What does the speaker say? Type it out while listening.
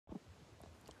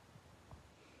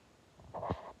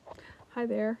Hi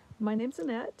there, my name's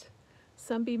Annette.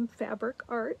 Sunbeam Fabric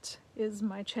Art is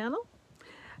my channel.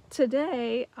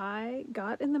 Today I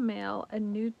got in the mail a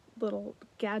new little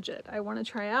gadget I want to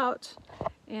try out,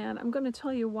 and I'm going to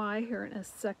tell you why here in a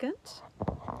second.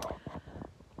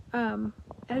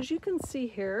 As you can see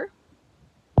here,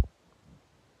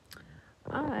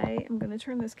 I am going to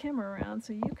turn this camera around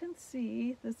so you can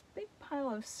see this big pile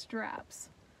of straps.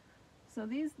 So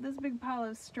this big pile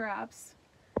of straps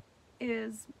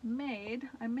is I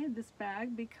made this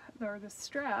bag or the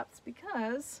straps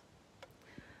because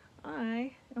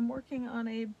I am working on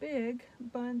a big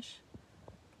bunch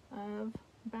of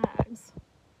bags.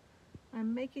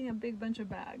 I'm making a big bunch of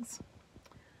bags,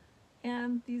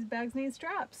 and these bags need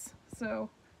straps, so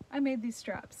I made these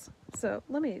straps. So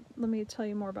let me tell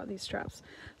you more about these straps.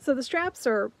 So the straps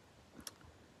are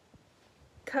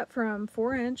cut from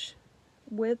 4-inch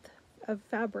width of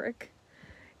fabric,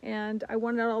 and I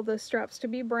wanted all the straps to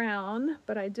be brown,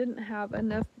 but I didn't have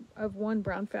enough of one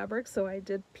brown fabric, so I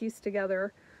did piece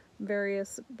together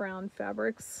various brown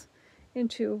fabrics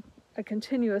into a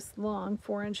continuous long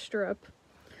 4-inch strip.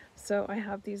 So I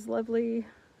have these lovely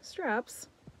straps.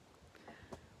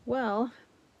 Well,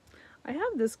 I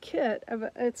have this kit of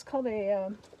it's called I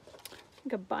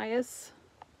think a bias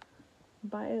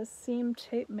seam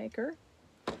tape maker.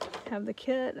 I have the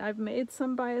kit. I've made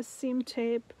some bias seam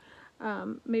tape.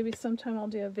 Maybe sometime I'll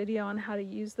do a video on how to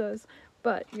use those,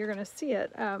 but you're gonna see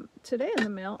it. Today in the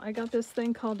mail I got this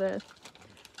thing called a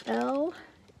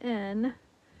LNKA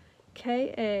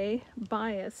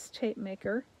bias tape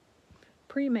maker,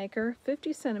 pre-maker,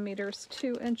 50 centimeters,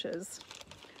 2 inches.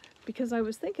 Because I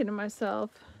was thinking to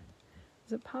myself,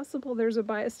 is it possible there's a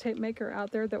bias tape maker out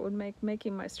there that would make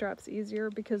making my straps easier?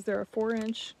 Because they're a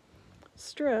 4-inch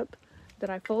strip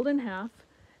that I fold in half,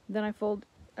 then I fold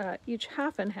each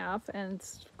half in half and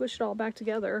squish it all back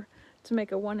together to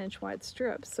make a 1-inch wide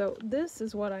strip. So this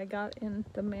is what I got in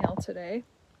the mail today,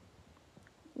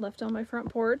 left on my front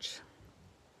porch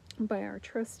by our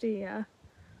trusty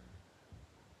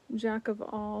jack of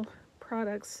all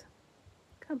products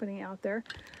company out there.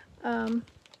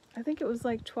 I think it was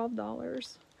like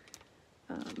 $12.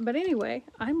 But anyway,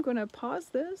 I'm going to pause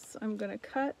this. I'm going to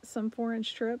cut some 4-inch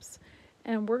strips,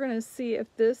 and we're going to see if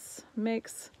this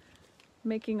makes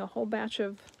making a whole batch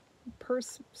of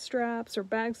purse straps or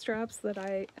bag straps that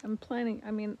I am planning.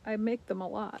 I mean, I make them a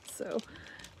lot, so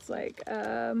it's like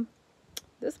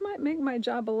this might make my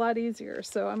job a lot easier,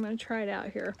 so I'm going to try it out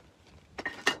here.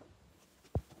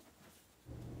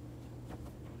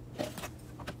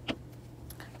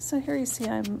 So here you see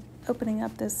I'm opening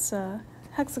up this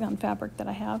hexagon fabric that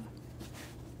I have.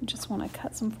 I just want to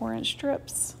cut some 4-inch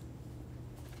strips.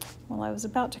 Well, I was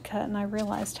about to cut and I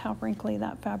realized how wrinkly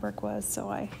that fabric was, so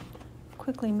I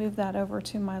quickly moved that over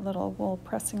to my little wool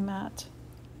pressing mat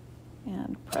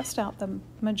and pressed out the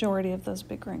majority of those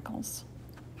big wrinkles.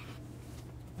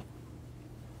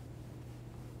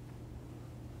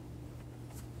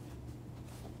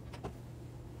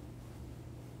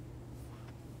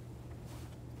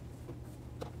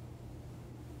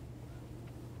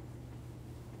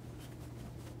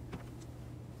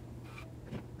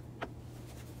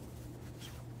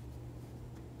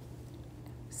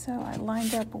 So I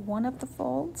lined up one of the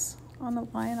folds on the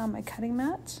line on my cutting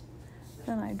mat.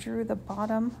 Then I drew the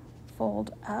bottom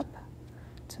fold up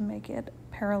to make it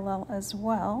parallel as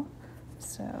well.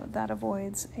 So that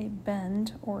avoids a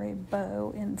bend or a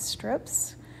bow in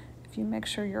strips if you make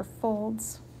sure your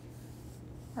folds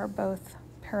are both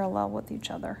parallel with each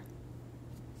other.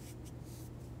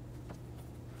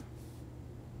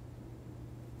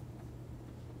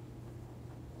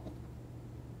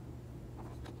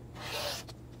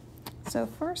 So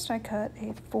first I cut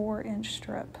a 4-inch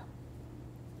strip.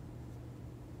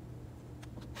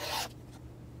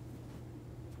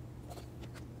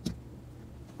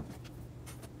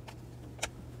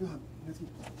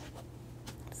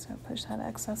 So push that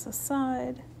excess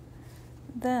aside.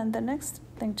 Then the next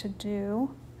thing to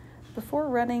do, before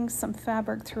running some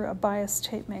fabric through a bias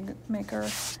tape maker,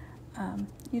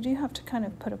 you do have to kind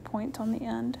of put a point on the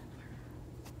end.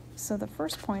 So the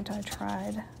first point I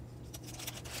tried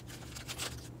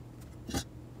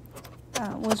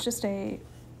was just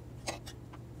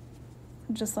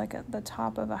like at the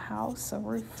top of a house, a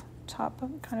roof top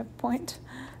kind of point,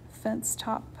 fence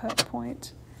top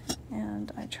point,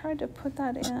 and I tried to put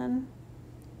that in.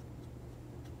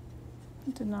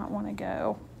 It did not want to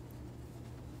go.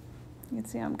 You can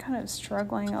see I'm kind of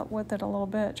struggling with it a little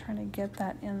bit, trying to get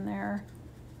that in there.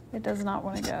 It does not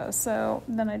want to go. So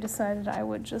then I decided I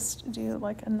would just do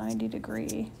like a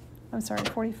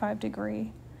 45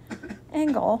 degree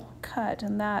angle cut,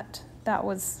 and that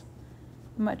was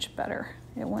much better.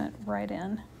 It went right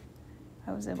in.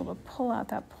 I was able to pull out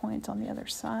that point on the other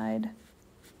side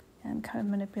and kind of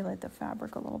manipulate the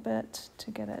fabric a little bit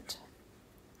to get it.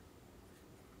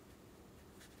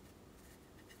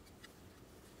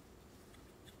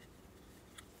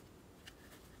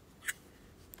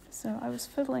 So I was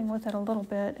fiddling with it a little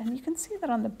bit, and you can see that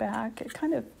on the back it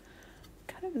kind of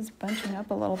is bunching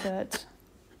up a little bit.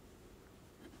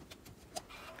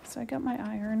 So I got my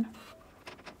iron.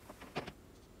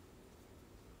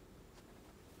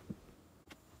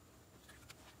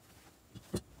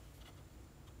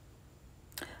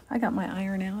 I got my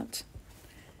iron out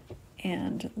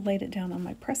and laid it down on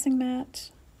my pressing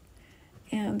mat.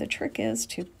 And the trick is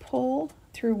to pull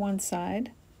through one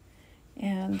side,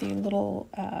 and the little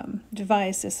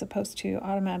device is supposed to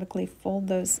automatically fold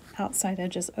those outside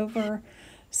edges over,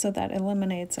 so that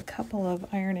eliminates a couple of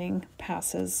ironing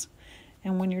passes.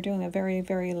 And when you're doing a very,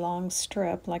 very long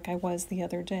strip like I was the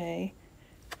other day,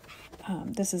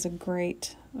 this is a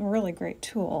really great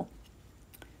tool.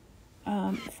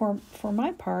 For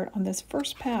my part, on this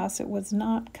first pass, it was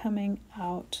not coming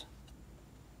out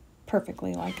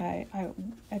perfectly like I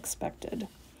expected.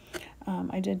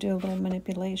 I did do a little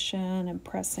manipulation and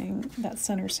pressing that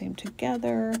center seam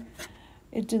together.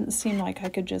 It didn't seem like I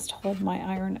could just hold my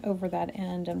iron over that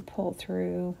end and pull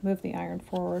through, move the iron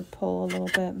forward, pull a little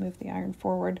bit, move the iron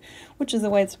forward, which is the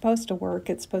way it's supposed to work.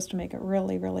 It's supposed to make it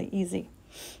really, really easy.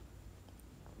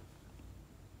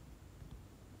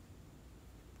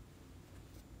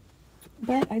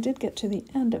 But I did get to the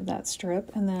end of that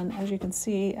strip, and then, as you can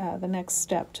see, the next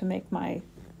step to make my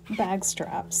bag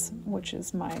straps, which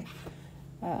is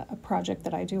a project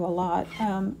that I do a lot,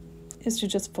 is to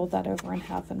just fold that over in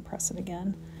half and press it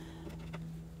again.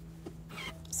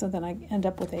 So then I end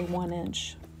up with a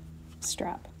 1-inch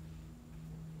strap.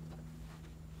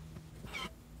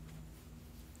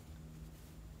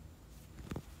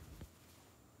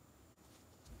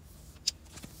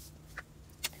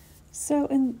 So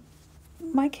in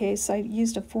my case, I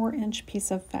used a 4-inch piece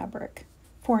of fabric,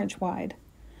 4-inch wide.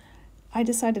 I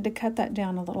decided to cut that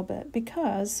down a little bit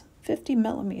because 50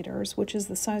 millimeters, which is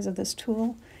the size of this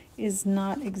tool, is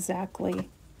not exactly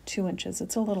 2 inches.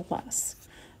 It's a little less.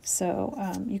 So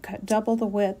you cut double the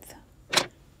width,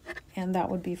 and that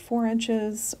would be 4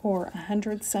 inches or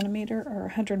 100 centimeter or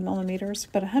 100 millimeters.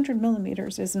 But 100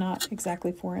 millimeters is not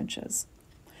exactly 4 inches.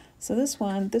 So this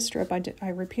strip, I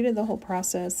repeated the whole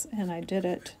process, and I did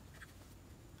it.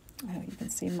 Oh, you can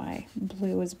see my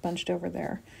blue is bunched over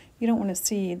there. You don't want to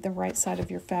see the right side of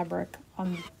your fabric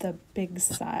on the big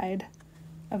side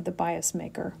of the bias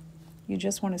maker. You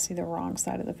just want to see the wrong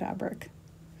side of the fabric.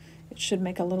 It should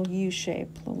make a little U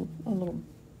shape, a little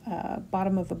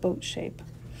bottom of a boat shape.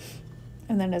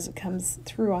 And then as it comes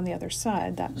through on the other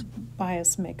side, that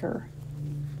bias maker,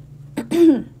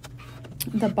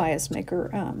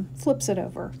 flips it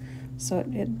over. So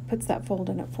it puts that fold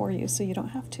in it for you, so you don't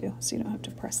have to. So you don't have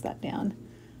to press that down.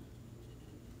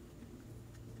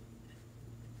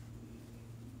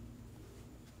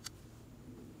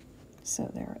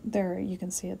 So there you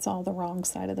can see it's all the wrong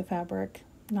side of the fabric.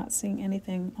 Not seeing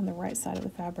anything on the right side of the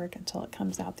fabric until it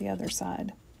comes out the other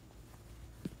side.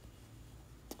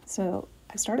 So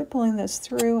I started pulling this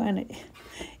through, and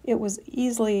it was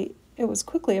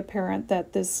quickly apparent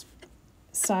that this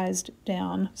sized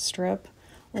down strip,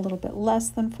 a little bit less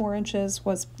than 4 inches,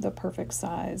 was the perfect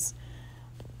size.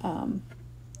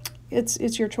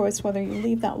 It's your choice whether you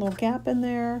leave that little gap in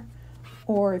there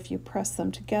or if you press them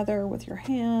together with your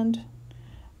hand.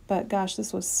 But gosh,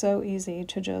 this was so easy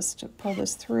to just pull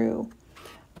this through.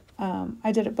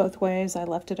 I did it both ways. I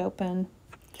left it open.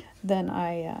 Then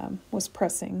I was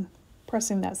pressing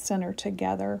that center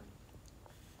together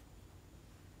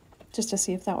just to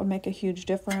see if that would make a huge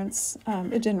difference.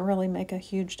 It didn't really make a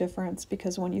huge difference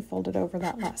because when you fold it over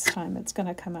that last time, it's going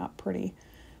to come out pretty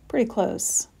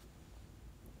close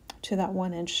to that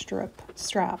 1-inch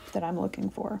strap that I'm looking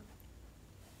for.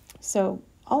 So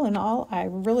all in all, I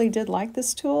really did like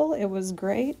this tool. It was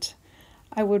great.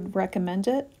 I would recommend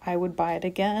it. I would buy it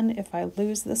again. If I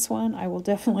lose this one, I will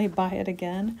definitely buy it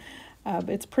again.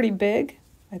 It's pretty big.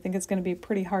 I think it's going to be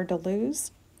pretty hard to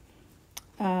lose.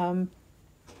 I'm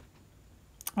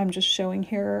just showing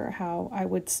here how I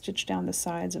would stitch down the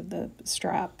sides of the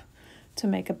strap to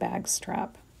make a bag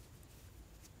strap.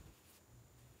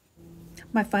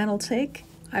 My final take,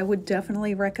 I would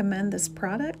definitely recommend this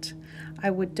product. I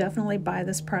would definitely buy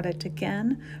this product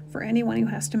again. For anyone who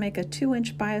has to make a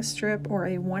 2-inch bias strip or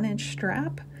a 1-inch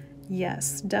strap,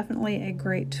 yes, definitely a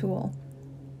great tool.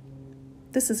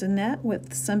 This is Annette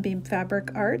with Sunbeam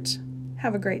Fabric Art.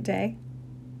 Have a great day.